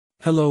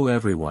Hello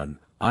everyone,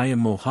 I am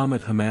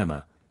Mohammed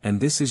Hamama, and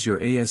this is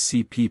your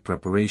ASCP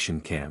preparation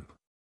camp.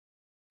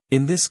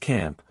 In this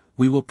camp,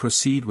 we will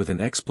proceed with an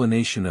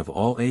explanation of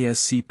all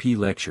ASCP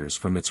lectures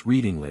from its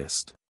reading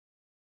list.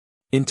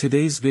 In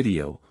today's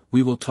video,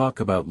 we will talk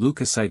about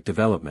leukocyte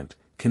development,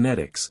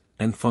 kinetics,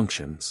 and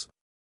functions.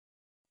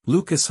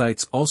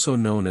 Leukocytes, also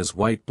known as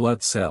white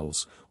blood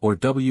cells, or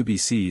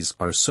WBCs,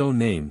 are so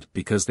named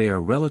because they are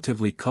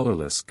relatively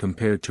colorless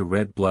compared to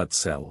red blood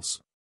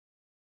cells.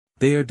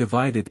 They are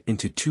divided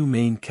into two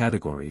main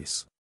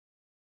categories.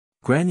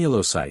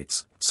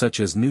 Granulocytes, such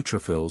as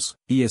neutrophils,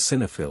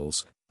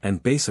 eosinophils,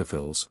 and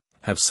basophils,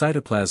 have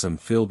cytoplasm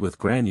filled with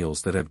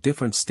granules that have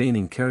different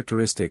staining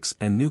characteristics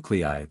and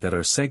nuclei that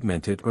are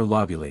segmented or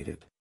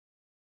lobulated.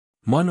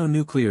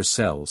 Mononuclear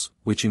cells,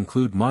 which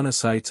include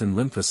monocytes and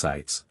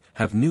lymphocytes,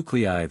 have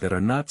nuclei that are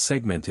not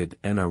segmented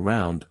and are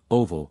round,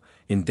 oval,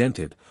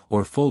 indented,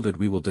 or folded.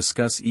 We will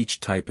discuss each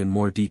type in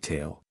more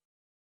detail.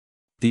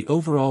 The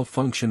overall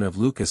function of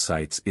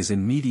leukocytes is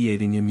in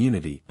mediating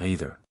immunity,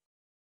 either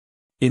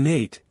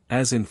innate,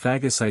 as in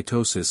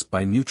phagocytosis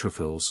by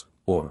neutrophils,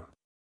 or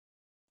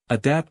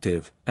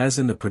adaptive, as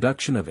in the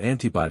production of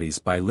antibodies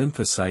by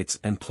lymphocytes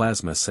and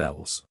plasma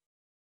cells.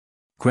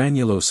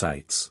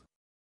 Granulocytes.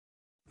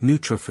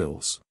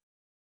 Neutrophils.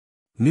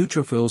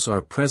 Neutrophils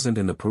are present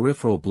in the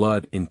peripheral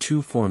blood in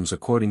two forms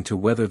according to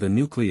whether the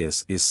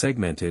nucleus is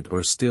segmented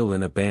or still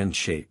in a band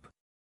shape.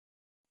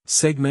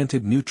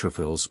 Segmented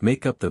neutrophils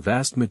make up the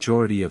vast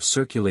majority of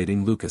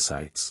circulating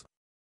leukocytes.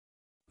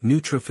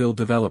 Neutrophil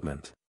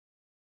development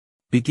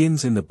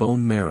begins in the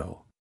bone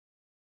marrow.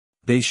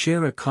 They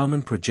share a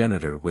common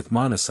progenitor with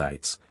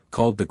monocytes,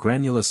 called the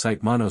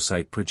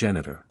granulocyte-monocyte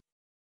progenitor.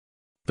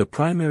 The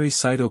primary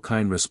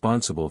cytokine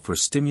responsible for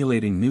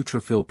stimulating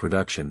neutrophil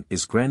production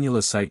is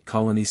granulocyte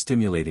colony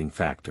stimulating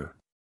factor.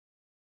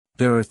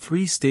 There are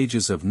three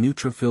stages of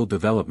neutrophil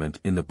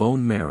development in the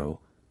bone marrow: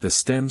 the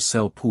stem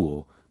cell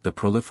pool, the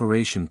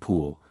proliferation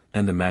pool,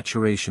 and the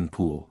maturation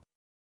pool.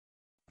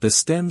 The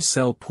stem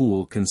cell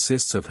pool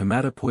consists of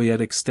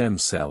hematopoietic stem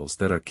cells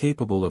that are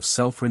capable of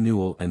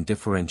self-renewal and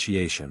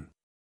differentiation.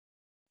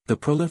 The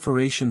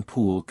proliferation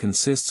pool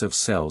consists of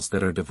cells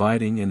that are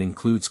dividing and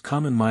includes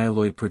common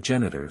myeloid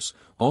progenitors,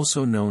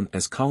 also known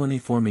as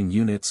colony-forming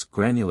units: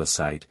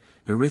 granulocyte,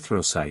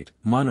 erythrocyte,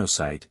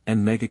 monocyte,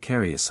 and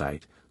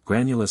megakaryocyte,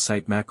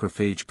 granulocyte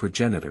macrophage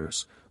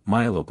progenitors,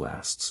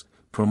 myeloblasts,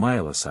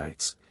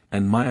 promyelocytes,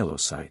 and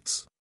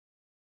myelocytes.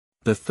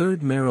 The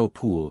third marrow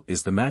pool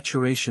is the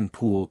maturation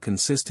pool,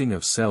 consisting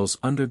of cells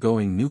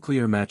undergoing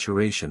nuclear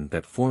maturation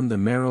that form the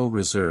marrow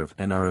reserve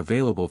and are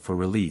available for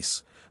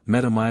release: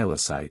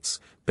 metamyelocytes,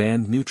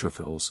 band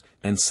neutrophils,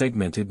 and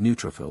segmented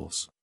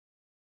neutrophils.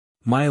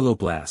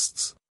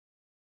 Myeloblasts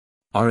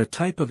are a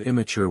type of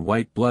immature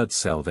white blood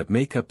cell that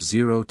make up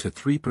 0 to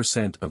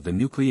 3% of the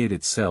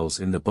nucleated cells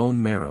in the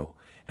bone marrow,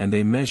 and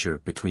they measure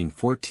between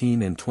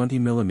 14 and 20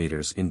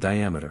 mm in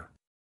diameter.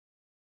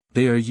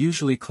 They are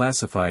usually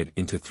classified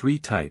into three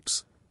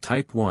types: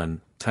 Type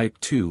 1, Type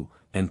 2,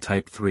 and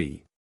Type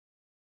 3.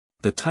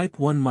 The Type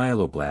 1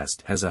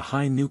 myeloblast has a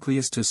high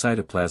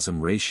nucleus-to-cytoplasm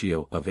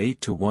ratio of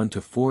 8 to 1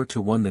 to 4 to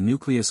 1. The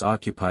nucleus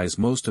occupies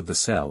most of the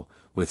cell,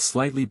 with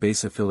slightly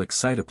basophilic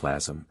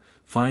cytoplasm,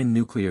 fine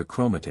nuclear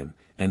chromatin,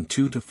 and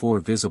 2 to 4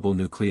 visible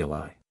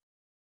nucleoli.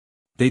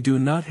 They do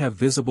not have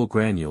visible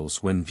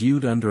granules when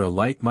viewed under a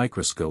light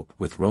microscope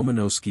with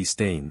Romanowski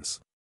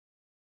stains.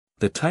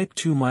 The Type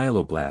 2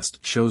 myeloblast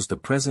shows the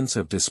presence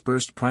of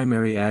dispersed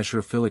primary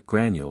azurophilic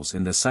granules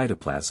in the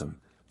cytoplasm.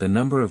 The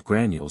number of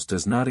granules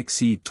does not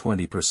exceed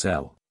 20 per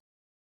cell.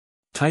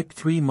 Type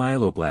 3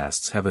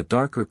 myeloblasts have a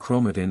darker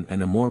chromatin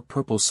and a more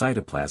purple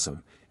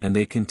cytoplasm, and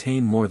they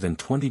contain more than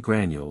 20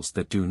 granules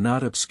that do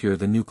not obscure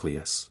the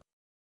nucleus.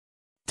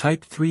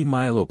 Type 3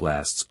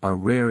 myeloblasts are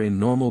rare in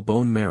normal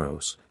bone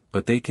marrows,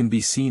 but they can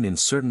be seen in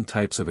certain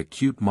types of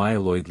acute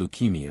myeloid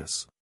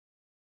leukemias.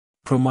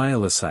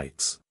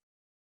 Promyelocytes.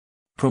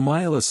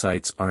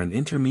 Promyelocytes are an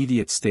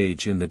intermediate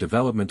stage in the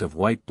development of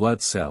white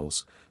blood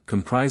cells,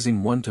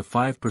 comprising 1 to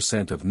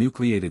 5% of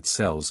nucleated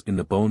cells in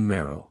the bone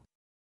marrow.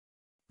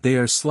 They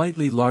are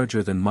slightly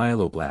larger than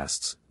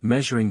myeloblasts,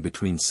 measuring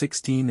between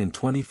 16 and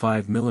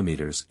 25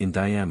 mm in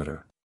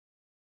diameter.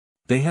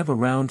 They have a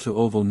round to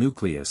oval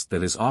nucleus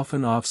that is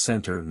often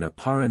off-center and a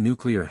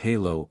paranuclear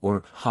halo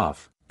or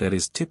HOF that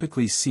is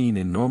typically seen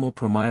in normal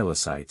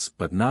promyelocytes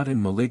but not in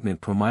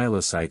malignant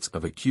promyelocytes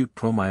of acute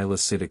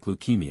promyelocytic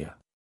leukemia.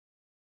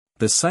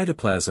 The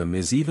cytoplasm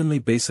is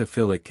evenly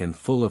basophilic and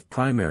full of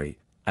primary,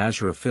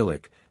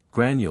 azurophilic,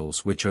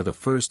 granules, which are the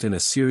first in a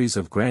series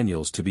of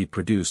granules to be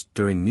produced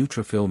during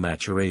neutrophil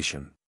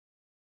maturation.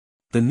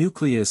 The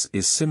nucleus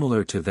is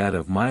similar to that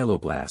of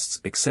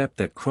myeloblasts, except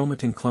that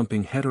chromatin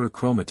clumping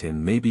heterochromatin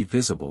may be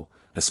visible,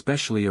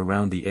 especially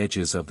around the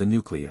edges of the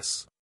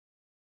nucleus.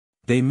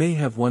 They may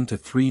have 1 to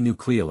 3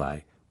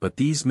 nucleoli, but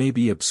these may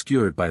be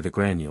obscured by the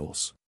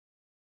granules.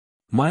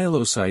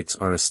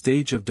 Myelocytes are a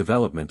stage of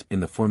development in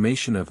the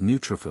formation of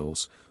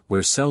neutrophils,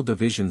 where cell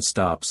division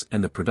stops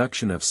and the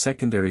production of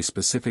secondary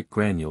specific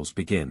granules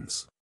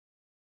begins.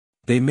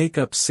 They make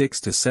up 6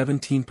 to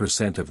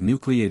 17% of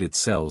nucleated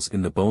cells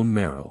in the bone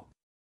marrow.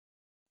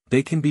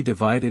 They can be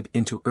divided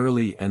into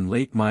early and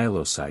late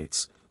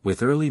myelocytes,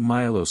 with early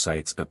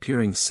myelocytes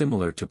appearing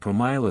similar to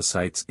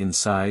promyelocytes in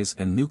size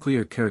and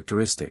nuclear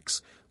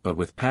characteristics, but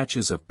with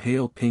patches of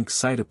pale pink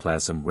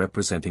cytoplasm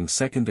representing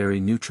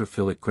secondary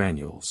neutrophilic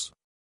granules.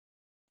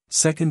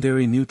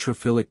 Secondary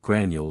neutrophilic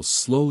granules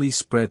slowly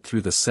spread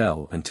through the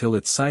cell until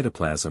its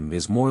cytoplasm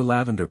is more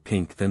lavender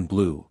pink than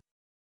blue.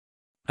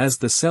 As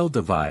the cell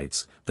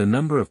divides, the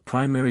number of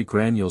primary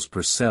granules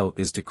per cell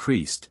is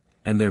decreased,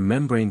 and their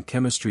membrane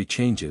chemistry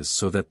changes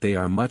so that they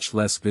are much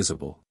less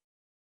visible.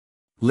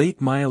 Late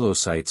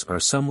myelocytes are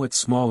somewhat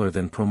smaller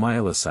than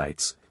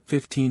promyelocytes,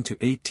 15 to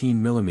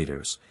 18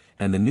 mm,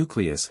 and the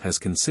nucleus has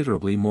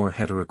considerably more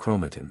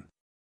heterochromatin.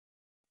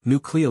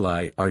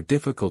 Nucleoli are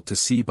difficult to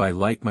see by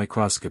light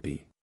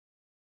microscopy.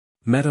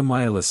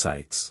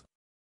 Metamyelocytes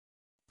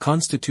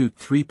constitute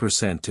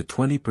 3% to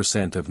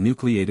 20% of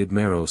nucleated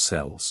marrow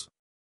cells.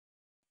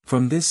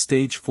 From this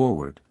stage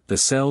forward, the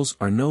cells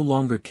are no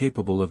longer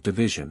capable of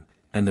division,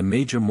 and the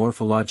major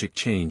morphologic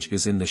change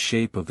is in the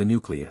shape of the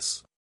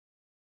nucleus.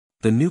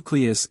 The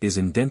nucleus is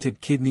indented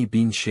kidney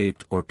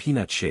bean-shaped or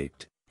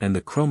peanut-shaped, and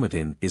the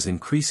chromatin is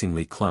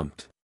increasingly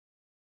clumped.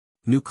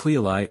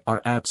 Nucleoli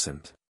are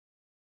absent.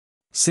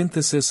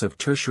 Synthesis of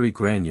tertiary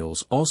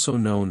granules, also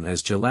known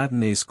as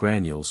gelatinase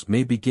granules,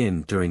 may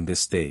begin during this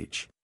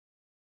stage.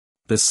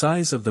 The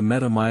size of the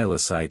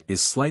metamyelocyte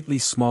is slightly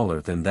smaller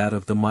than that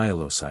of the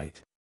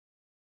myelocyte.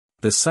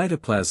 The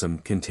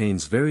cytoplasm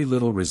contains very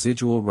little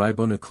residual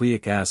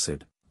ribonucleic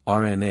acid,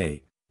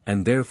 RNA,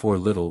 and therefore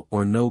little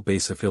or no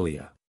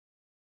basophilia.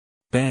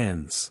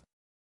 Bands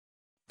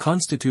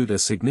constitute a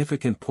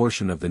significant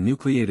portion of the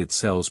nucleated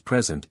cells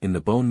present in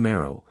the bone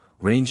marrow,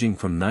 ranging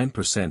from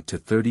 9% to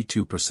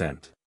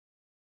 32%.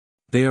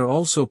 They are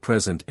also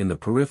present in the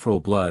peripheral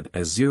blood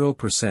as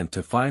 0%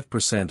 to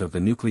 5% of the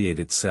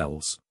nucleated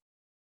cells.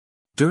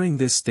 During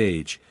this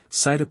stage,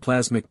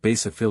 cytoplasmic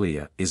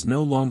basophilia is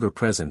no longer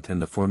present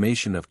and the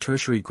formation of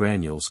tertiary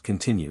granules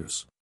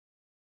continues.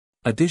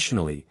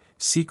 Additionally,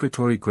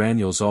 secretory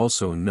granules,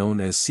 also known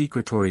as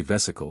secretory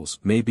vesicles,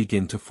 may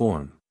begin to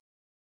form.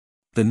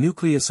 The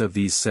nucleus of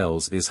these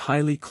cells is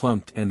highly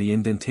clumped, and the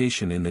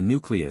indentation in the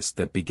nucleus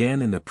that began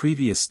in the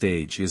previous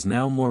stage is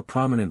now more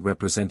prominent,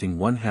 representing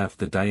 1/2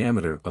 the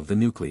diameter of the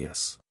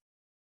nucleus.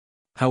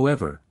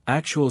 However,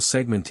 actual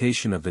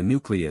segmentation of the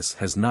nucleus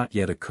has not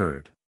yet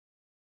occurred.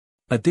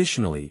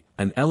 Additionally,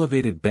 an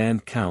elevated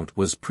band count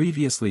was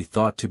previously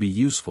thought to be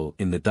useful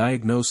in the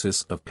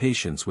diagnosis of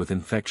patients with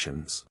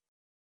infections.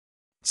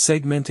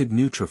 Segmented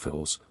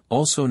neutrophils,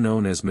 also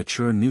known as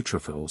mature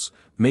neutrophils,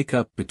 make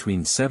up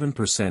between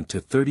 7%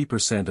 to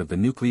 30% of the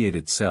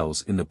nucleated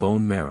cells in the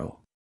bone marrow.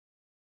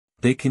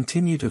 They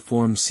continue to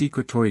form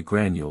secretory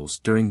granules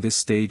during this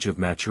stage of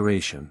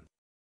maturation.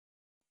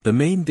 The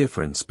main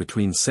difference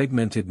between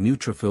segmented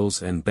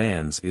neutrophils and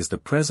bands is the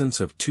presence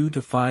of 2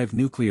 to 5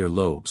 nuclear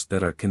lobes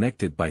that are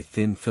connected by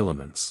thin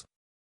filaments.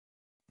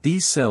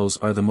 These cells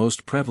are the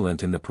most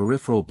prevalent in the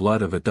peripheral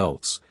blood of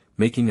adults,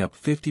 making up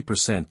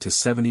 50% to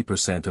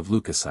 70% of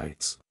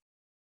leukocytes.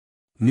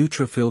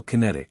 Neutrophil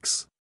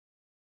kinetics.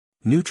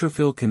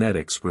 Neutrophil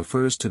kinetics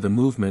refers to the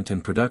movement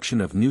and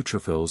production of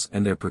neutrophils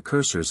and their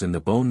precursors in the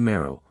bone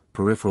marrow,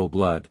 peripheral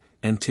blood,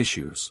 and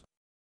tissues.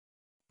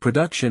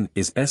 Production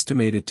is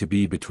estimated to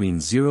be between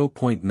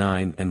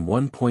 0.9 and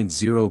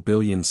 1.0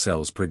 billion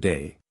cells per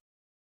day.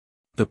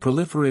 The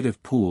proliferative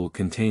pool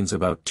contains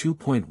about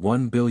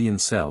 2.1 billion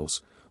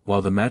cells,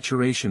 while the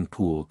maturation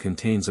pool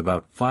contains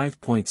about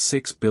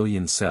 5.6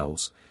 billion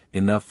cells,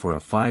 enough for a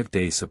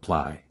 5-day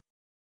supply.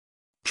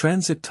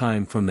 Transit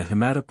time from the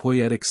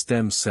hematopoietic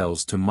stem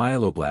cells to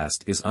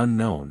myeloblast is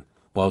unknown,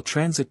 while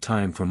transit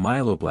time from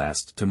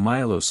myeloblast to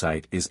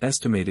myelocyte is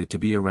estimated to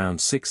be around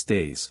 6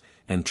 days,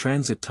 and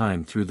transit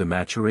time through the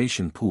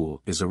maturation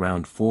pool is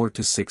around 4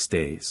 to 6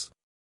 days.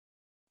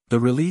 The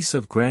release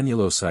of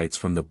granulocytes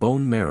from the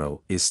bone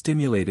marrow is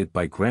stimulated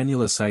by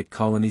granulocyte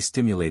colony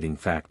stimulating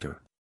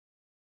factor.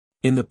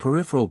 In the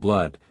peripheral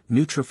blood,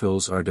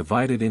 neutrophils are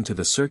divided into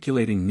the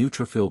circulating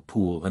neutrophil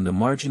pool and the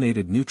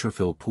marginated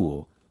neutrophil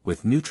pool,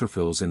 with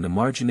neutrophils in the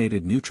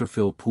marginated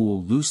neutrophil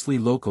pool loosely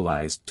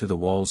localized to the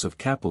walls of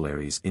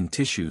capillaries in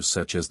tissues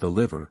such as the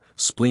liver,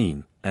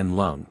 spleen, and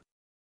lung.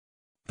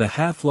 The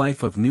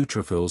half-life of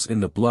neutrophils in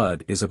the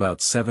blood is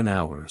about 7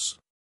 hours.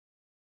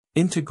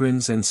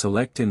 Integrins and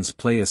selectins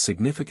play a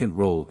significant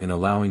role in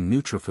allowing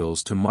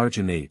neutrophils to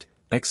marginate,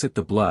 exit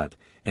the blood,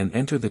 and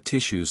enter the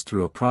tissues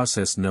through a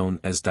process known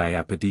as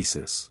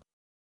diapedesis.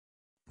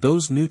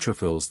 Those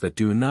neutrophils that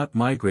do not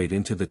migrate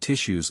into the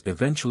tissues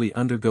eventually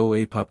undergo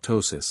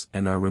apoptosis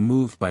and are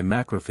removed by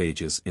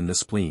macrophages in the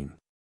spleen.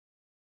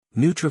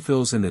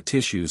 Neutrophils in the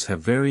tissues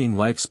have varying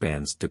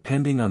lifespans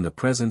depending on the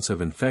presence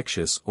of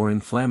infectious or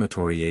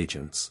inflammatory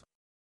agents.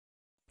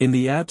 In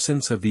the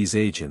absence of these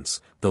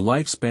agents, the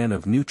lifespan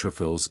of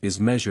neutrophils is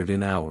measured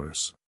in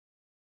hours.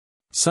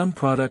 Some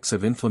products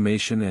of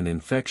inflammation and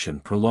infection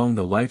prolong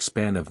the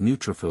lifespan of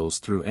neutrophils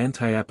through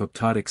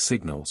anti-apoptotic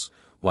signals,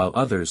 while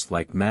others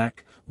like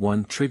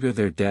MAC1 trigger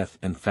their death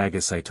and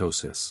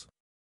phagocytosis.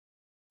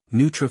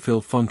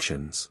 Neutrophil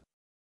functions.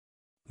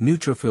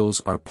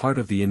 Neutrophils are part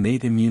of the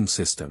innate immune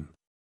system.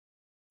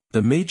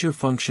 The major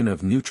function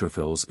of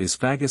neutrophils is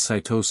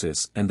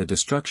phagocytosis and the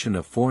destruction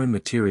of foreign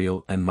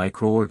material and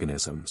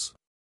microorganisms.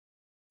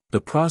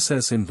 The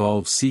process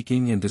involves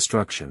seeking and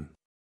destruction.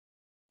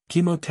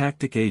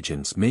 Chemotactic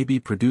agents may be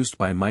produced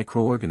by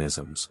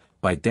microorganisms,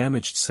 by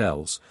damaged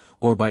cells,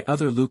 or by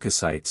other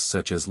leukocytes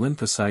such as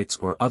lymphocytes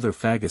or other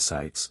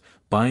phagocytes,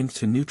 bind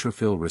to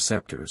neutrophil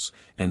receptors,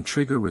 and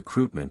trigger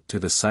recruitment to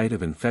the site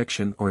of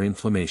infection or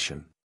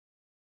inflammation.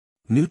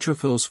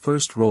 Neutrophils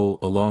first roll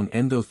along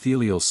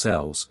endothelial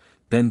cells,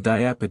 then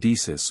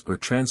diapedesis or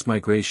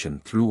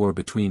transmigration through or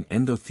between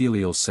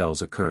endothelial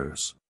cells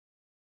occurs.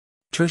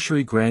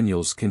 Tertiary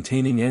granules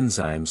containing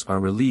enzymes are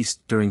released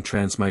during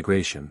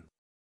transmigration.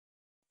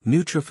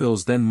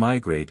 Neutrophils then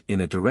migrate in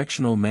a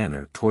directional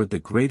manner toward the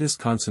greatest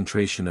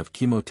concentration of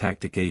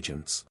chemotactic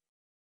agents.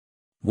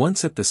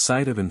 Once at the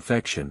site of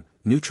infection,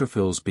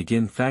 neutrophils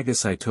begin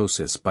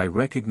phagocytosis by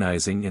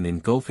recognizing and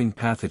engulfing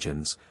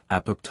pathogens,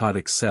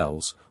 apoptotic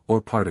cells,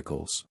 or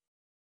particles.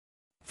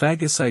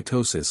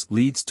 Phagocytosis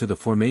leads to the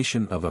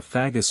formation of a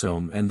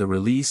phagosome and the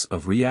release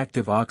of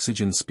reactive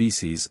oxygen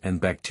species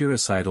and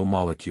bactericidal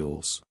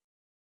molecules.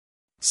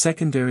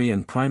 Secondary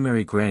and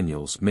primary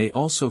granules may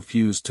also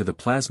fuse to the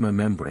plasma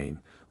membrane,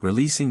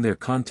 releasing their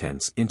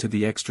contents into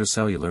the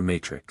extracellular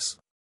matrix.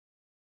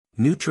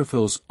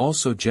 Neutrophils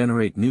also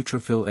generate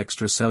neutrophil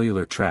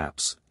extracellular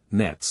traps,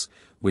 nets,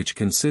 which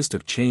consist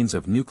of chains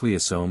of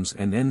nucleosomes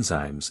and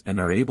enzymes and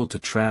are able to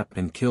trap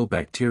and kill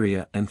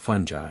bacteria and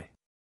fungi.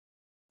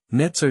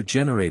 Nets are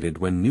generated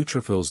when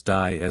neutrophils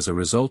die as a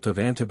result of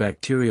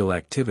antibacterial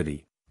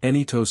activity.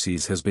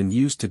 Enitoses has been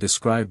used to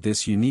describe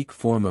this unique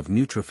form of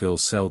neutrophil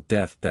cell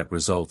death that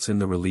results in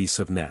the release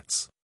of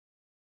nets.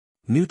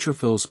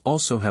 Neutrophils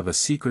also have a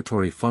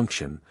secretory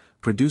function,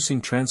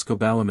 producing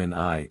transcobalamin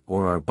I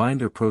or our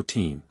binder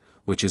protein,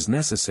 which is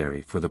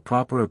necessary for the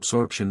proper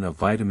absorption of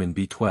vitamin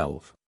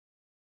B12.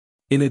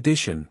 In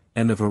addition,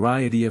 and a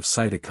variety of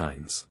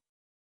cytokines.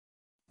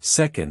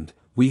 Second,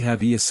 we have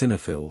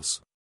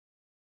eosinophils.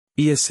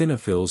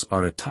 Eosinophils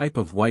are a type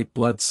of white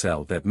blood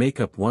cell that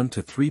make up 1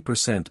 to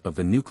 3% of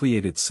the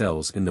nucleated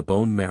cells in the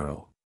bone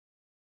marrow.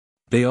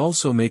 They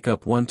also make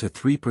up 1 to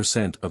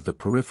 3% of the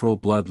peripheral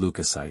blood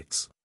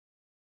leukocytes.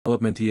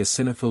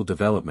 Eosinophil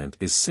development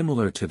is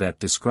similar to that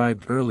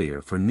described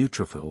earlier for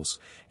neutrophils,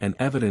 and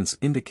evidence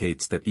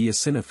indicates that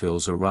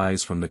eosinophils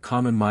arise from the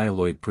common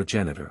myeloid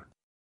progenitor.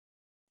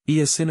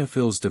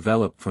 Eosinophils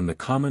develop from the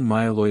common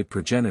myeloid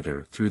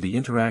progenitor through the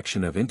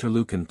interaction of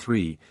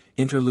interleukin-3,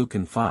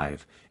 interleukin-5,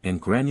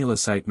 and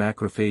granulocyte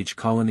macrophage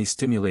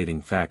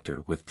colony-stimulating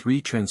factor with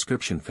 3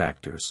 transcription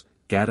factors,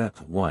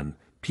 GATA1,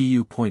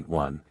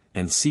 PU.1,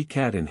 and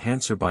CKAT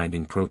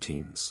enhancer-binding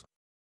proteins.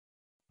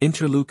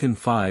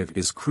 Interleukin-5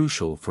 is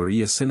crucial for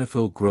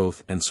eosinophil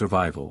growth and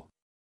survival.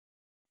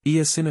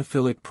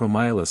 Eosinophilic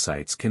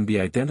promyelocytes can be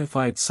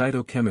identified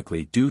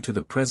cytochemically due to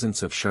the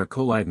presence of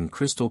charcolidin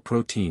crystal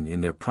protein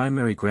in their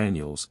primary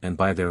granules and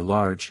by their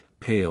large,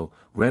 pale,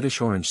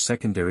 reddish-orange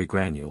secondary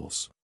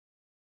granules.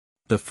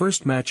 The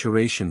first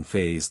maturation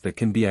phase that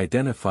can be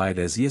identified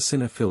as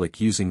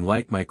eosinophilic using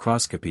light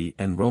microscopy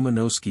and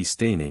Romanowsky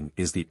staining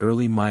is the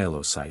early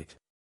myelocyte.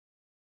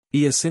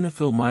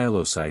 Eosinophil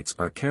myelocytes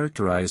are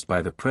characterized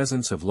by the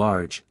presence of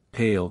large,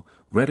 pale,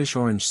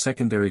 reddish-orange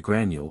secondary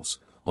granules,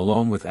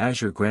 along with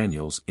azure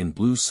granules in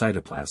blue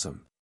cytoplasm.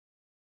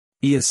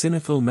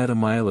 Eosinophil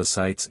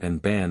metamyelocytes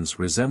and bands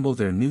resemble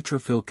their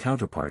neutrophil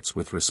counterparts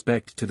with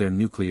respect to their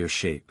nuclear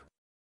shape.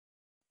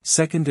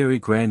 Secondary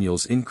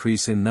granules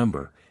increase in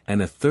number,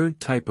 and a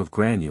third type of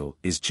granule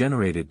is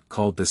generated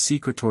called the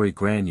secretory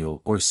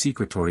granule or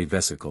secretory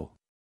vesicle.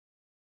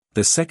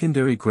 The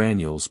secondary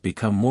granules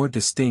become more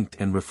distinct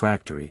and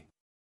refractory.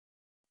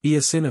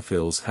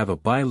 Eosinophils have a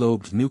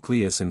bilobed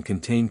nucleus and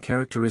contain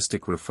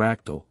characteristic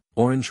refractal,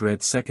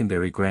 orange-red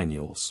secondary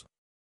granules.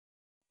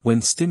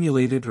 When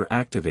stimulated or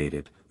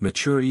activated,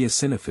 mature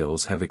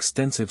eosinophils have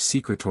extensive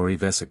secretory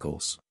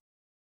vesicles.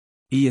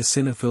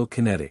 Eosinophil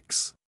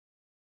kinetics.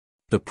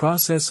 The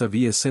process of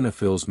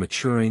eosinophils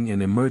maturing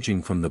and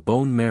emerging from the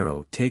bone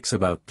marrow takes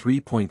about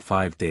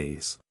 3.5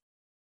 days.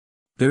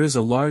 There is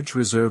a large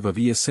reserve of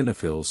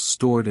eosinophils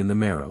stored in the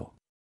marrow.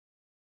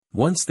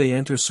 Once they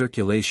enter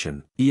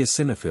circulation,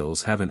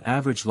 eosinophils have an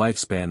average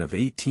lifespan of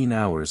 18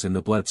 hours in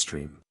the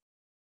bloodstream.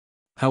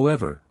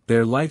 However,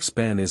 their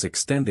lifespan is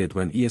extended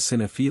when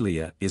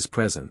eosinophilia is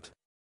present.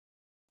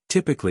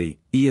 Typically,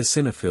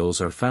 eosinophils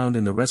are found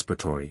in the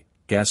respiratory,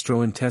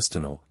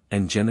 gastrointestinal,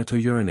 and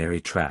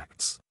genitourinary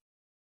tracts.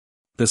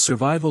 The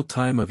survival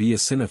time of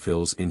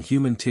eosinophils in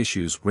human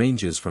tissues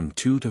ranges from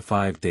 2 to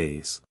 5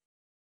 days.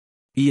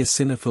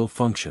 Eosinophil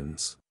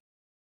functions.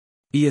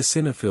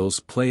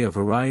 Eosinophils play a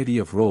variety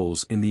of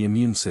roles in the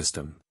immune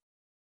system.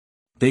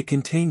 They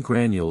contain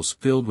granules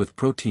filled with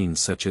proteins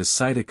such as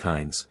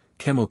cytokines,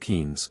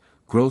 chemokines,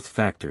 growth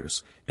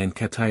factors, and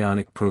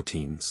cationic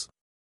proteins.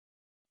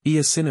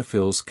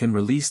 Eosinophils can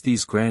release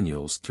these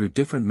granules through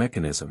different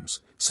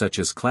mechanisms, such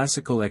as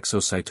classical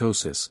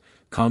exocytosis,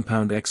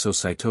 compound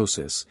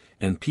exocytosis,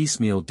 and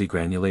piecemeal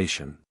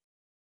degranulation.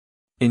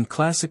 In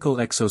classical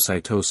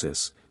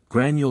exocytosis,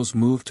 granules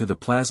move to the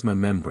plasma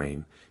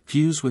membrane,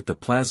 fuse with the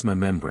plasma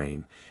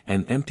membrane,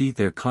 and empty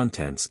their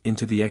contents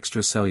into the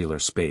extracellular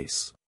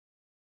space.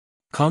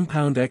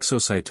 Compound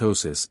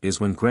exocytosis is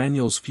when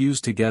granules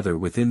fuse together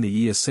within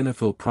the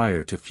eosinophil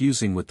prior to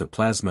fusing with the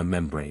plasma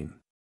membrane.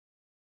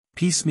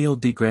 Piecemeal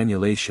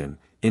degranulation,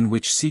 in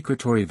which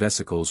secretory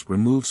vesicles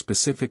remove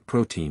specific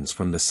proteins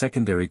from the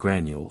secondary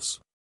granules.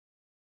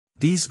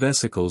 These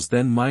vesicles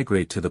then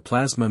migrate to the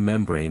plasma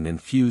membrane and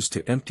fuse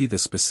to empty the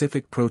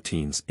specific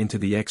proteins into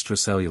the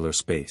extracellular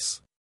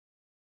space.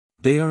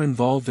 They are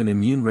involved in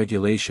immune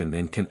regulation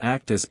and can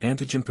act as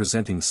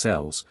antigen-presenting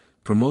cells,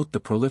 promote the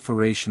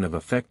proliferation of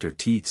effector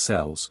T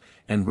cells,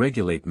 and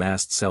regulate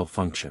mast cell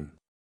function.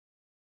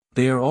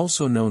 They are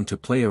also known to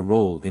play a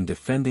role in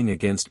defending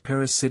against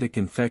parasitic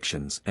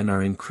infections and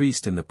are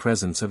increased in the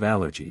presence of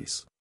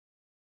allergies.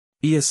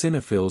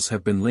 Eosinophils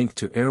have been linked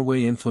to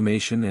airway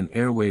inflammation and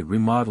airway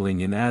remodeling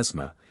in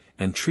asthma,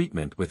 and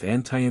treatment with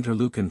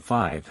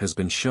anti-interleukin-5 has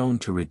been shown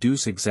to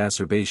reduce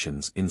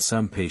exacerbations in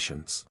some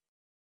patients.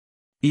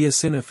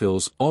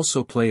 Eosinophils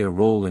also play a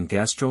role in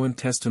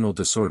gastrointestinal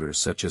disorders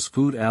such as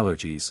food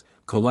allergies,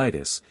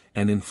 colitis,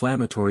 and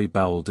inflammatory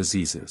bowel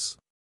diseases.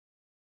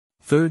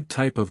 Third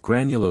type of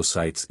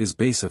granulocytes is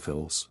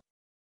basophils.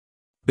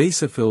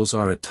 Basophils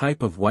are a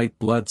type of white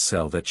blood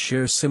cell that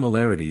share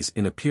similarities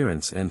in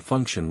appearance and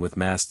function with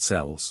mast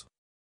cells.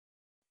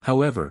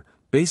 However,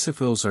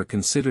 basophils are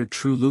considered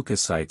true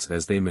leukocytes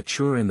as they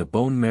mature in the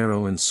bone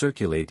marrow and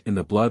circulate in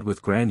the blood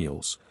with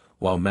granules,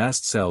 while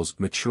mast cells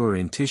mature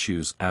in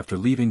tissues after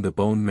leaving the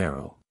bone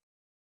marrow.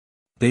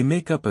 They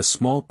make up a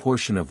small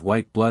portion of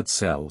white blood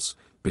cells,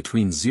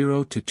 between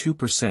 0 to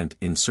 2%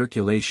 in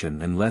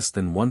circulation and less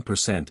than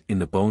 1% in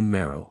the bone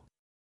marrow.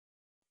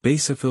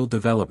 Basophil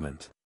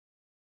development.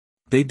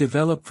 They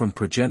develop from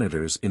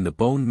progenitors in the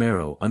bone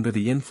marrow under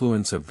the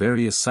influence of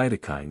various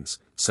cytokines,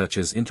 such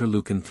as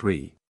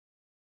interleukin-3.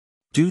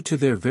 Due to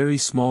their very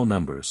small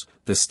numbers,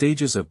 the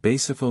stages of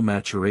basophil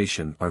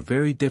maturation are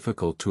very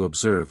difficult to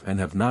observe and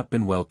have not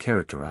been well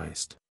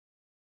characterized.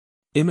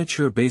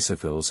 Immature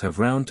basophils have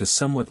round to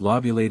somewhat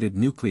lobulated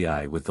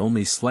nuclei with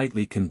only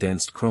slightly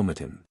condensed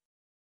chromatin.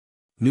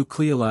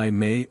 Nucleoli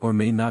may or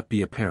may not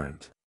be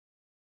apparent.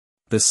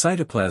 The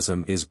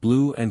cytoplasm is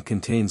blue and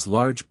contains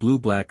large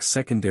blue-black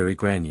secondary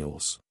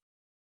granules.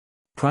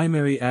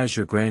 Primary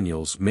azure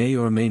granules may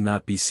or may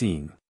not be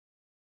seen.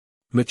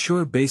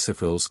 Mature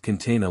basophils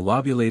contain a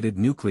lobulated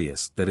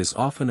nucleus that is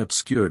often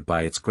obscured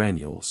by its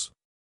granules.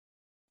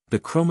 The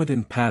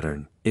chromatin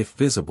pattern, if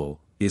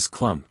visible, is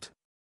clumped.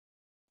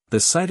 The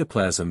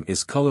cytoplasm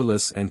is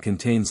colorless and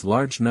contains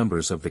large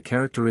numbers of the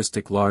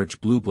characteristic large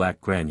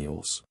blue-black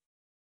granules.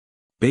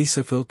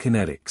 Basophil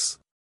kinetics.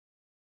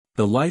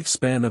 The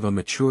lifespan of a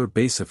mature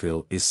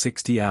basophil is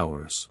 60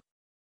 hours.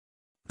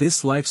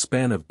 This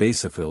lifespan of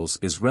basophils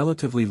is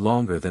relatively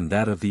longer than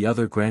that of the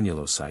other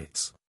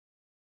granulocytes.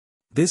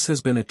 This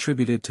has been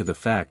attributed to the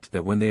fact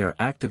that when they are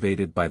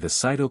activated by the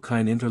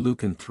cytokine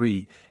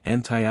interleukin-3,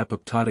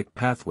 anti-apoptotic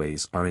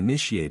pathways are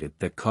initiated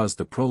that cause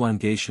the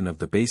prolongation of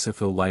the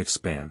basophil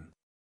lifespan.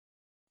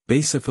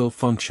 Basophil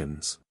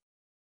functions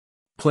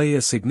play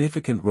a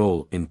significant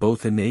role in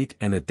both innate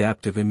and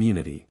adaptive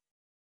immunity.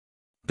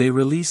 They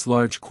release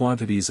large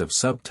quantities of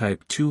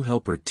subtype II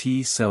helper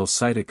T cell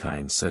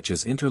cytokines such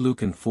as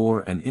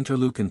interleukin-4 and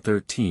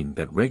interleukin-13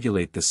 that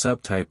regulate the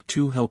subtype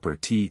II helper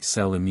T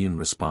cell immune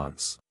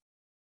response.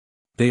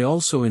 They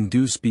also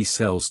induce B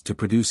cells to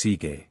produce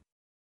IgA.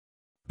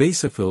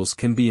 Basophils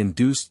can be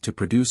induced to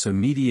produce a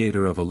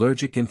mediator of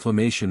allergic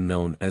inflammation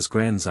known as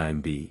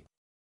granzyme B.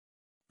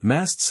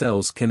 Mast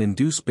cells can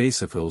induce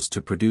basophils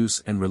to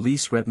produce and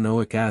release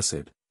retinoic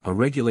acid, a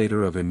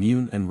regulator of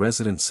immune and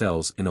resident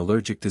cells in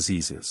allergic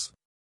diseases.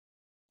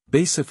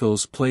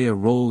 Basophils play a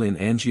role in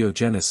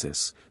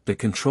angiogenesis, the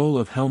control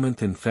of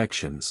helminth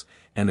infections,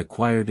 and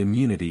acquired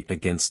immunity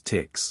against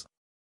ticks.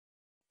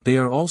 They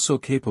are also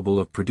capable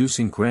of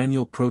producing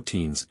granule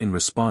proteins in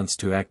response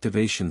to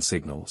activation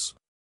signals.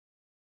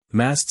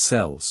 Mast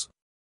cells.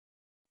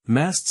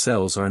 Mast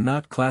cells are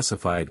not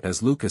classified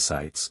as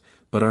leukocytes,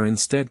 but are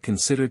instead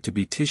considered to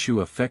be tissue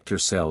effector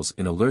cells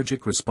in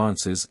allergic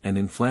responses and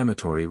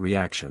inflammatory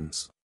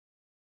reactions.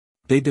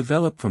 They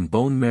develop from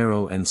bone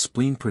marrow and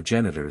spleen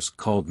progenitors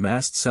called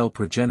mast cell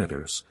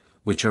progenitors,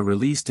 which are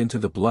released into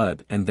the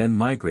blood and then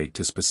migrate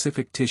to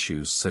specific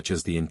tissues such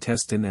as the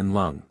intestine and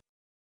lung.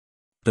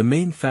 The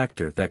main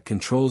factor that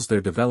controls their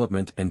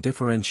development and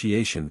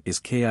differentiation is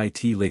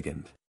KIT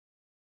ligand.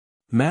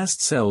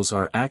 Mast cells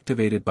are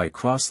activated by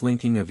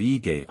cross-linking of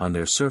IgA on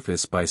their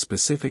surface by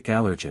specific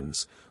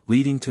allergens,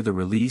 leading to the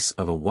release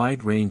of a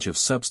wide range of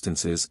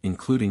substances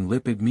including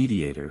lipid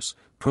mediators,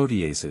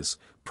 proteases,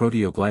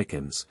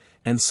 proteoglycans,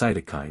 and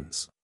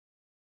cytokines.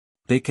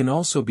 They can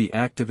also be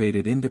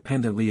activated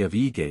independently of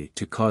IgA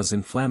to cause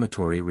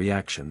inflammatory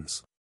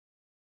reactions.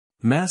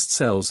 Mast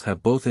cells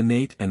have both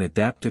innate and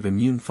adaptive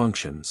immune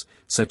functions,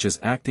 such as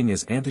acting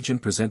as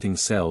antigen-presenting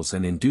cells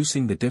and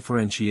inducing the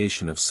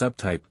differentiation of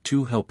subtype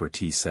II helper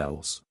T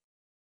cells.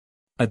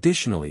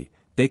 Additionally,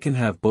 they can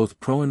have both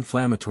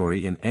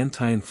pro-inflammatory and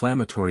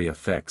anti-inflammatory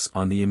effects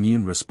on the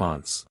immune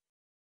response.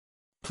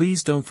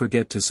 Please don't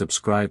forget to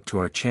subscribe to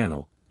our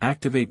channel,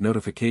 activate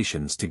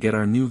notifications to get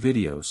our new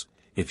videos.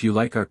 If you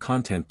like our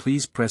content,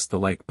 please press the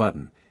like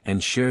button,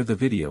 and share the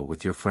video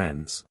with your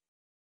friends.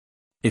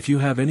 If you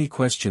have any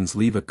questions,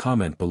 leave a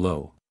comment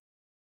below.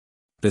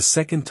 The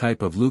second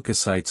type of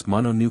leukocytes: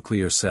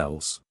 mononuclear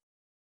cells.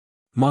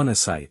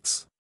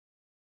 Monocytes.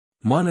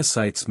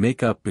 Monocytes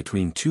make up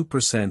between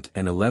 2%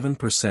 and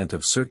 11%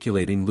 of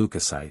circulating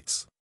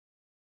leukocytes.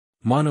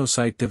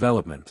 Monocyte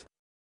development.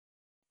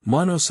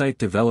 Monocyte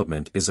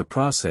development is a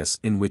process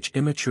in which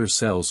immature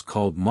cells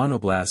called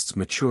monoblasts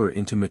mature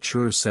into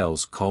mature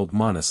cells called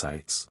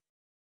monocytes.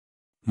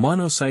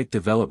 Monocyte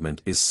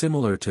development is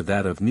similar to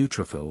that of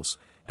neutrophils,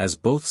 as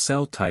both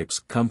cell types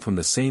come from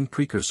the same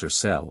precursor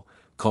cell,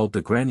 called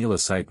the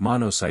granulocyte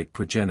monocyte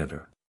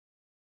progenitor.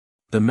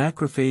 The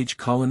macrophage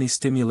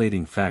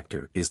colony-stimulating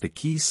factor is the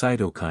key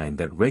cytokine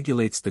that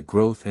regulates the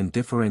growth and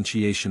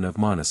differentiation of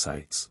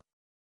monocytes.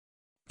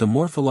 The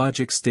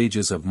morphologic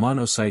stages of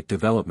monocyte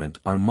development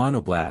are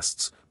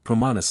monoblasts,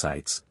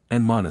 promonocytes,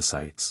 and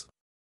monocytes.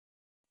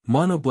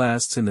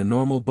 Monoblasts in the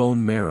normal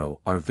bone marrow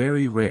are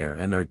very rare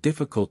and are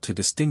difficult to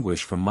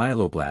distinguish from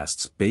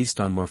myeloblasts based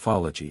on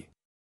morphology.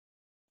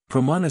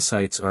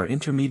 Promonocytes are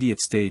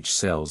intermediate-stage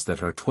cells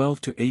that are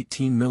 12 to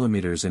 18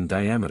 mm in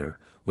diameter,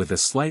 with a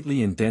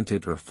slightly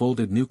indented or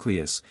folded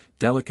nucleus,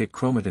 delicate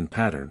chromatin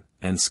pattern,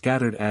 and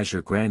scattered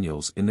azure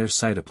granules in their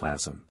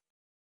cytoplasm.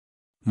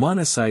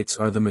 Monocytes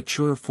are the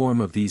mature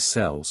form of these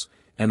cells,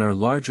 and are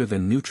larger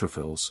than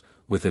neutrophils,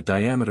 with a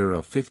diameter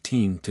of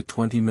 15 to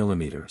 20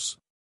 mm.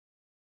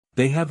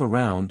 They have a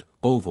round,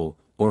 oval,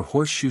 or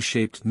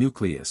horseshoe-shaped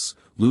nucleus,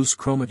 loose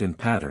chromatin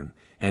pattern,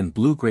 and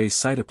blue-gray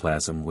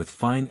cytoplasm with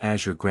fine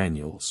azure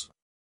granules.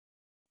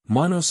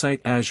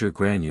 Monocyte azure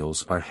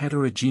granules are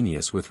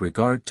heterogeneous with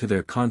regard to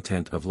their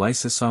content of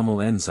lysosomal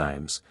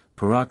enzymes,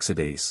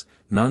 peroxidase,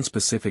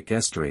 nonspecific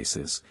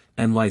esterases,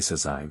 and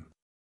lysozyme.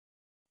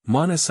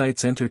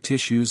 Monocytes enter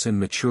tissues and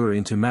mature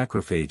into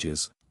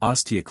macrophages,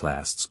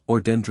 osteoclasts, or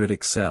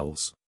dendritic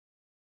cells.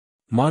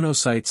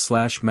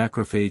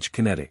 Monocyte/macrophage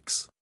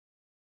kinetics.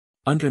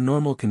 Under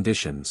normal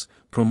conditions,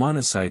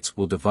 promonocytes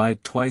will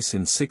divide twice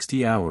in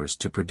 60 hours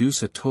to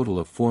produce a total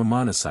of 4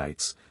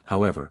 monocytes.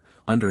 However,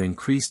 under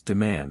increased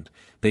demand,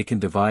 they can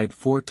divide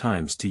 4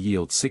 times to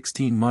yield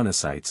 16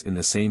 monocytes in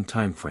the same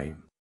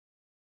timeframe.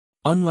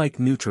 Unlike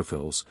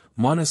neutrophils,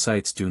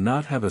 monocytes do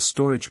not have a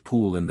storage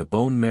pool in the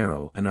bone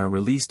marrow and are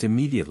released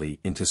immediately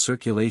into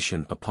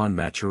circulation upon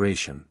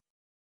maturation.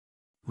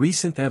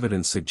 Recent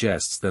evidence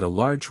suggests that a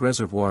large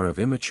reservoir of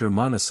immature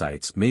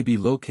monocytes may be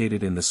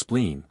located in the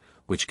spleen,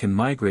 which can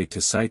migrate to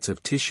sites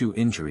of tissue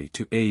injury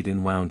to aid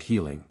in wound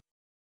healing.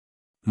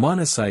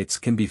 Monocytes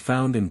can be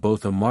found in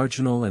both a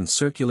marginal and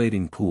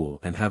circulating pool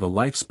and have a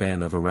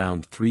lifespan of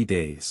around 3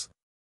 days.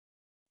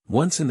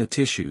 Once in the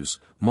tissues,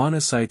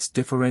 monocytes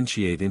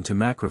differentiate into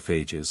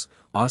macrophages,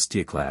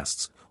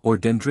 osteoclasts, or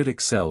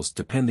dendritic cells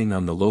depending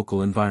on the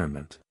local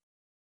environment.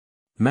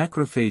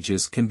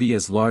 Macrophages can be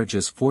as large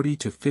as 40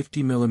 to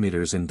 50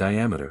 mm in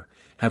diameter,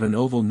 have an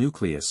oval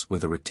nucleus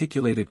with a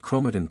reticulated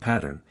chromatin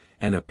pattern,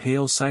 and a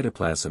pale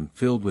cytoplasm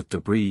filled with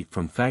debris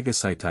from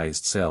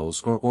phagocytized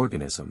cells or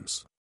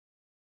organisms.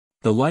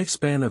 The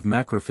lifespan of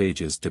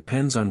macrophages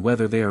depends on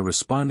whether they are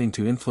responding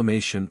to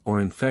inflammation or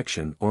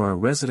infection or are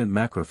resident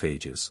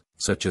macrophages,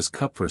 such as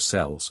Kupffer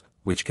cells,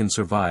 which can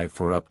survive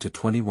for up to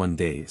 21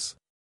 days.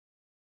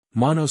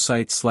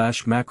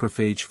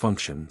 Monocyte/macrophage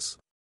functions.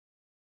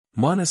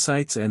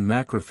 Monocytes and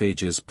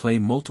macrophages play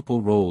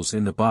multiple roles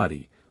in the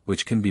body,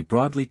 which can be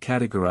broadly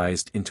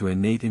categorized into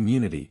innate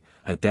immunity,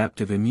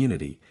 adaptive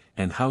immunity,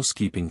 and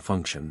housekeeping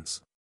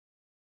functions.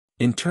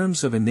 In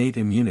terms of innate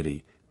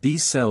immunity,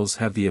 these cells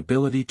have the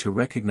ability to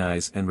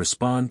recognize and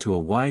respond to a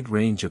wide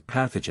range of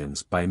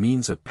pathogens by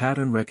means of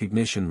pattern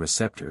recognition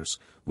receptors,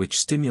 which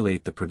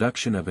stimulate the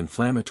production of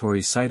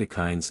inflammatory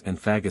cytokines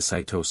and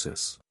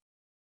phagocytosis.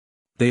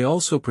 They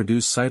also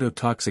produce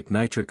cytotoxic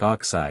nitric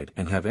oxide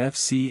and have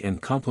Fc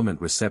and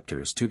complement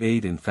receptors to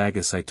aid in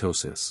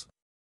phagocytosis.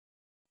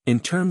 In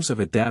terms of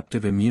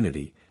adaptive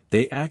immunity,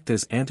 they act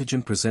as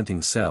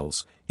antigen-presenting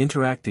cells,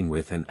 interacting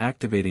with and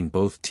activating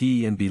both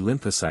T and B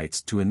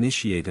lymphocytes to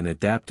initiate an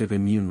adaptive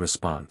immune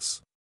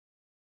response.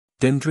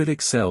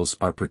 Dendritic cells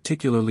are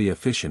particularly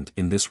efficient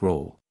in this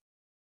role.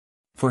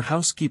 For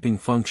housekeeping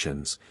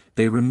functions,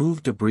 they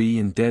remove debris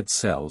in dead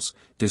cells,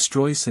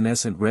 destroy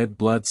senescent red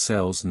blood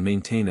cells and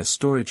maintain a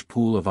storage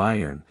pool of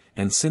iron,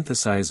 and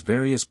synthesize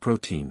various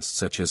proteins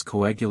such as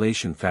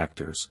coagulation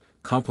factors,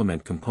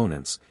 complement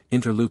components,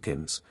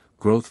 interleukins,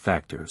 growth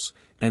factors,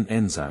 and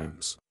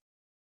enzymes.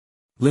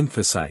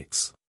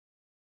 Lymphocytes.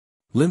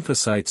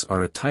 Lymphocytes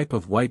are a type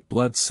of white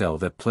blood cell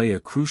that play a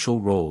crucial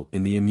role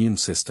in the immune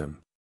system.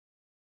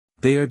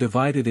 They are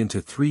divided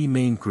into 3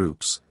 main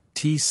groups: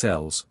 T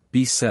cells,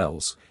 B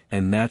cells,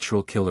 and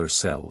natural killer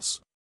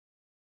cells.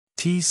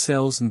 T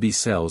cells and B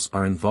cells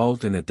are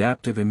involved in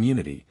adaptive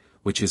immunity,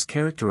 which is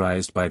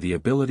characterized by the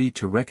ability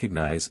to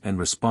recognize and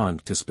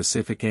respond to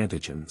specific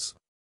antigens.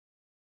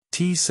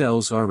 T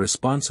cells are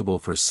responsible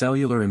for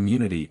cellular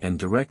immunity and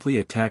directly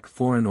attack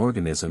foreign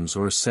organisms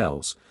or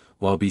cells,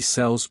 while B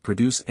cells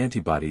produce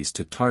antibodies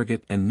to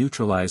target and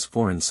neutralize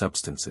foreign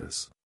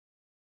substances.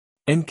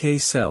 NK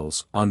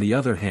cells, on the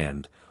other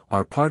hand,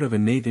 are part of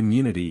innate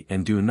immunity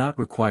and do not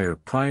require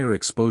prior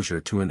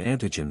exposure to an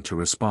antigen to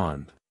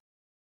respond.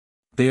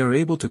 They are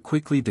able to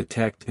quickly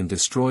detect and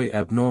destroy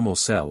abnormal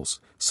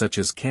cells, such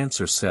as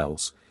cancer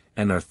cells,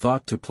 and are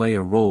thought to play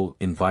a role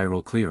in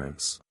viral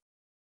clearance.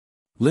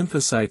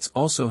 Lymphocytes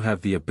also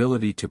have the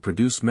ability to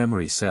produce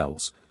memory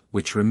cells,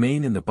 which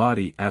remain in the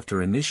body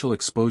after initial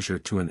exposure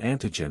to an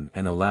antigen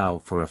and allow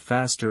for a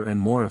faster and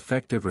more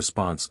effective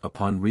response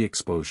upon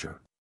re-exposure.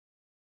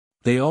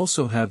 They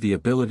also have the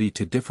ability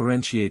to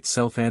differentiate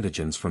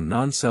self-antigens from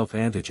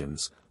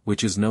non-self-antigens,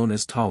 which is known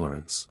as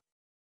tolerance.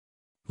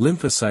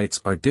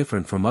 Lymphocytes are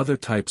different from other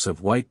types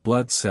of white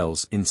blood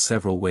cells in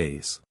several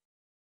ways.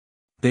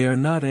 They are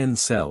not end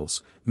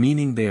cells,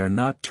 meaning they are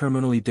not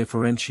terminally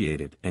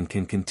differentiated and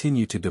can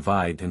continue to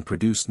divide and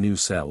produce new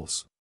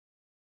cells.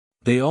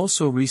 They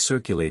also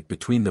recirculate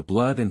between the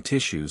blood and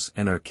tissues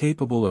and are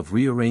capable of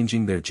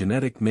rearranging their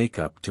genetic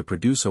makeup to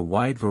produce a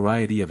wide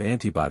variety of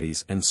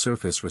antibodies and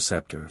surface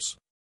receptors.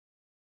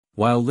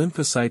 While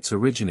lymphocytes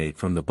originate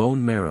from the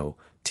bone marrow,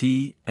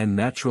 T and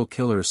natural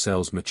killer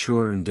cells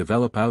mature and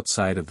develop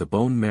outside of the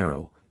bone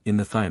marrow, in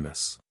the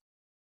thymus.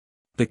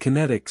 The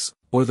kinetics,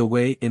 or the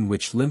way in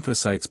which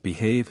lymphocytes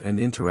behave and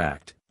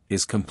interact,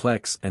 is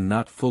complex and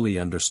not fully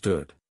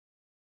understood.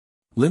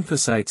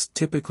 Lymphocytes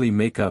typically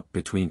make up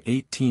between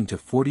 18 to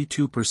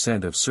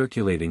 42% of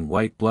circulating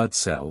white blood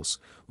cells,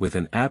 with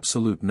an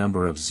absolute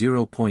number of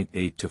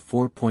 0.8 to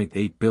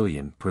 4.8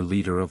 billion per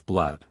liter of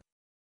blood.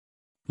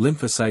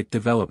 Lymphocyte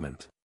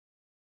development.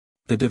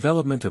 The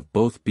development of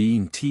both B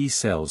and T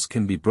cells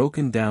can be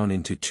broken down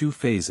into two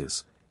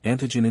phases,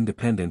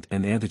 antigen-independent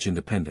and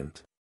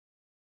antigen-dependent.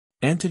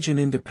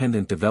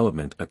 Antigen-independent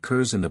development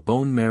occurs in the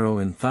bone marrow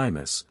and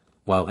thymus,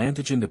 while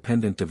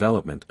antigen-dependent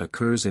development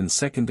occurs in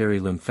secondary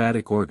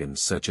lymphatic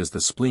organs such as the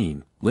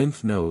spleen,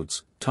 lymph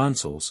nodes,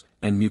 tonsils,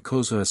 and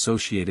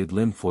mucosa-associated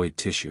lymphoid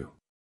tissue.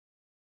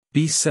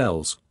 B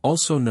cells,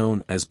 also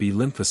known as B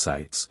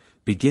lymphocytes,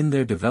 begin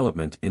their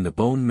development in the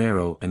bone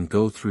marrow and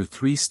go through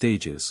three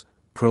stages: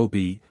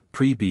 pro-B,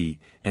 pre-B,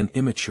 and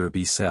immature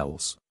B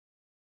cells.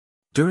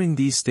 During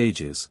these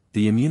stages,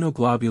 the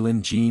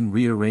immunoglobulin gene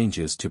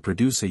rearranges to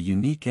produce a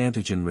unique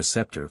antigen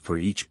receptor for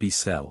each B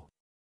cell.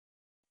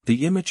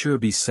 The immature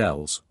B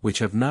cells, which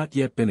have not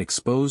yet been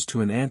exposed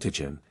to an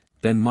antigen,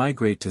 then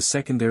migrate to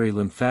secondary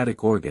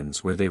lymphatic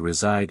organs where they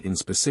reside in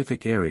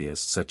specific areas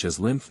such as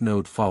lymph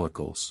node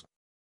follicles.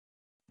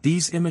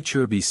 These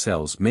immature B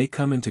cells may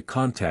come into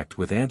contact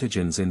with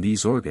antigens in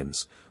these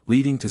organs,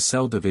 leading to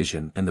cell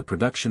division and the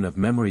production of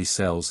memory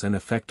cells and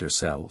effector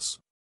cells.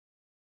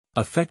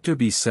 Effector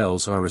B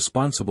cells are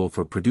responsible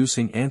for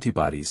producing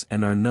antibodies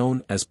and are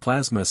known as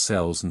plasma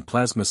cells and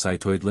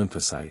plasmacytoid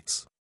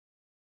lymphocytes.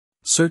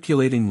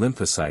 Circulating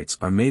lymphocytes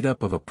are made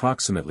up of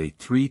approximately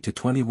 3 to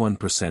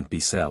 21% B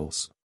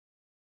cells.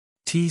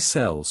 T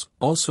cells,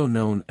 also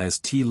known as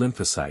T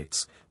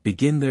lymphocytes,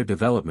 begin their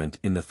development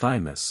in the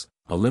thymus,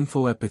 a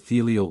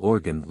lymphoepithelial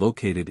organ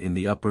located in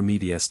the upper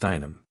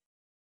mediastinum.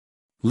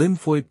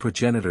 Lymphoid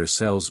progenitor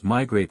cells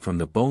migrate from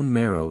the bone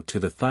marrow to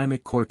the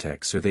thymic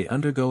cortex, where they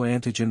undergo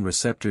antigen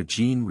receptor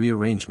gene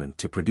rearrangement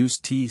to produce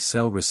T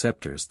cell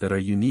receptors that are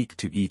unique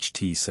to each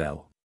T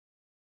cell.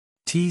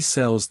 T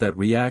cells that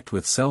react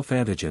with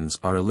self-antigens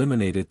are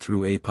eliminated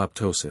through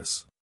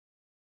apoptosis.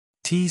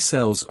 T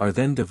cells are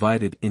then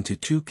divided into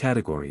two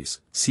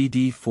categories,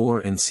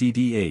 CD4 and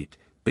CD8,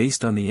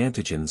 based on the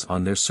antigens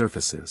on their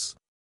surfaces.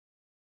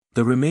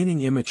 The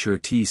remaining immature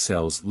T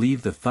cells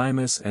leave the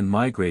thymus and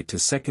migrate to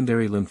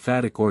secondary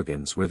lymphatic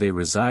organs where they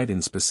reside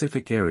in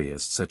specific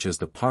areas such as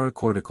the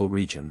paracortical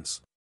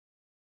regions.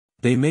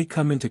 They may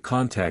come into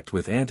contact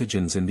with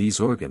antigens in these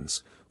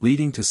organs,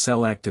 leading to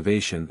cell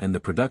activation and the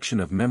production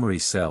of memory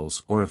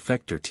cells or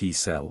effector T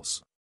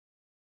cells.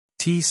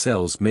 T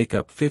cells make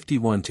up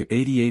 51 to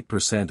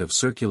 88% of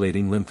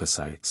circulating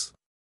lymphocytes.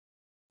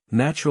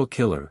 Natural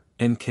killer,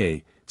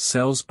 NK,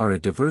 cells are a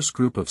diverse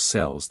group of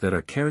cells that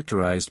are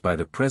characterized by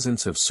the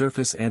presence of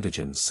surface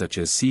antigens such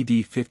as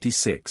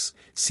CD56,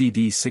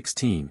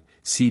 CD16,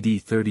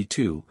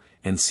 CD32,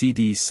 and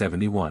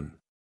CD71.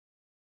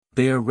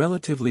 They are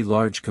relatively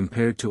large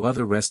compared to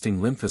other resting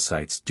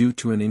lymphocytes due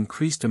to an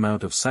increased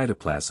amount of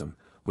cytoplasm,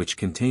 which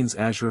contains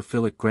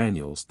azurophilic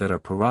granules that are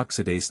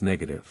peroxidase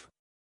negative.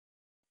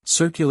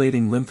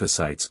 Circulating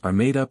lymphocytes are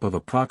made up of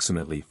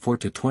approximately 4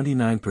 to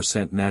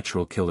 29%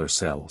 natural killer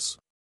cells.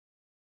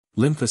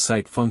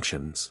 Lymphocyte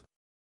functions.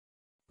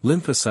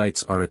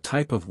 Lymphocytes are a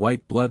type of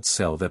white blood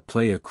cell that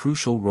play a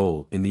crucial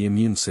role in the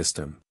immune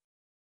system.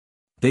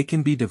 They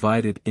can be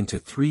divided into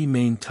three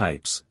main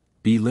types: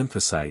 B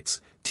lymphocytes,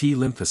 T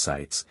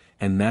lymphocytes,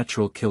 and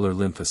natural killer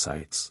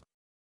lymphocytes.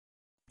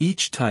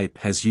 Each type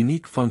has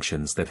unique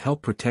functions that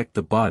help protect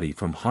the body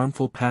from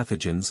harmful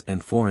pathogens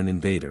and foreign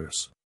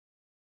invaders.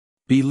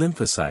 B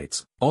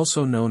lymphocytes,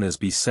 also known as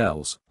B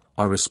cells,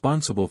 are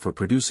responsible for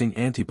producing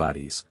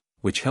antibodies,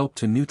 which help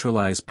to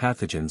neutralize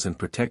pathogens and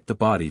protect the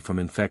body from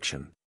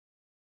infection.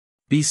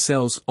 B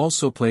cells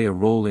also play a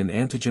role in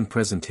antigen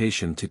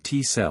presentation to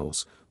T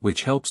cells,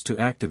 which helps to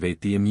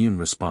activate the immune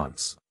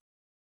response.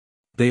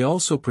 They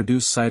also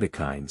produce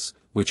cytokines,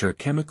 which are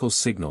chemical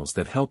signals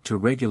that help to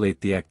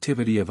regulate the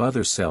activity of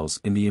other cells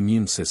in the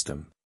immune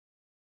system.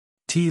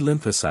 T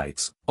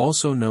lymphocytes,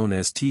 also known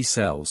as T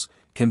cells,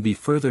 can be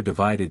further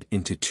divided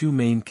into two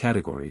main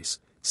categories,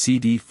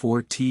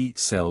 CD4 T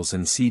cells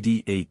and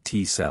CD8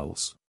 T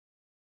cells.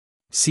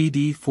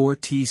 CD4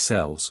 T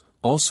cells,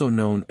 also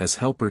known as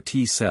helper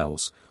T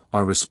cells,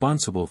 are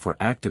responsible for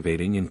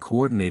activating and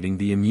coordinating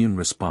the immune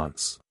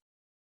response.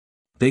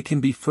 They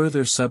can be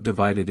further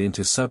subdivided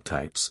into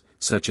subtypes,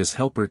 such as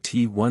helper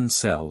T1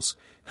 cells,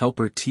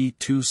 helper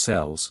T2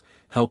 cells,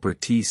 helper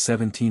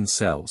T17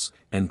 cells,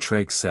 and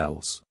Treg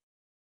cells.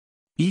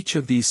 Each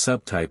of these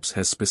subtypes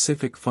has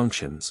specific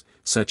functions,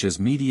 such as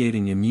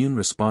mediating immune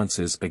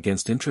responses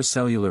against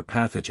intracellular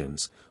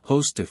pathogens,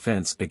 host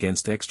defense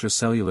against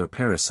extracellular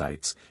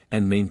parasites,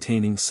 and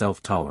maintaining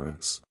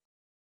self-tolerance.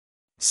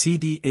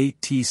 CD8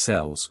 T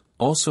cells,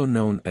 also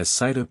known as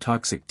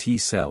cytotoxic T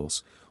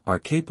cells, are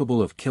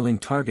capable of killing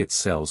target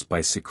cells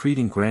by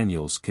secreting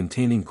granules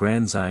containing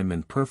granzyme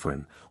and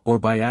perforin, or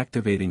by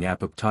activating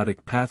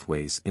apoptotic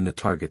pathways in the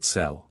target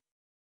cell.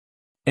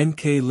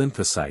 NK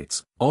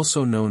lymphocytes,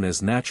 also known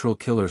as natural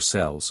killer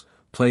cells,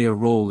 play a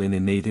role in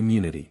innate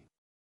immunity.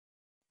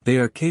 They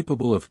are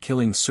capable of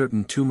killing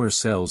certain tumor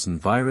cells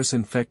and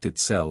virus-infected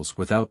cells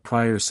without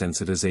prior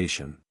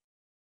sensitization.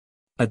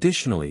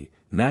 Additionally,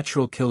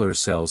 natural killer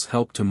cells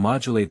help to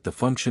modulate the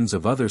functions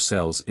of other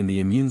cells in the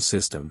immune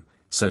system,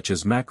 such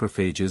as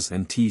macrophages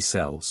and T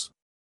cells.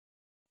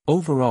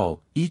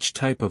 Overall, each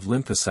type of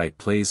lymphocyte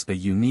plays a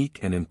unique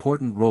and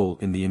important role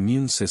in the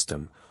immune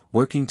system,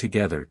 working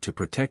together to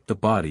protect the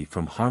body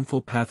from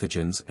harmful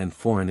pathogens and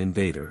foreign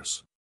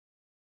invaders.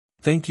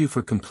 Thank you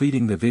for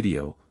completing the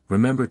video.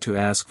 Remember to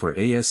ask for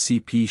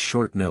ASCP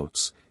short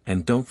notes,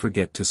 and don't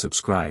forget to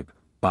subscribe.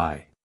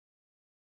 Bye.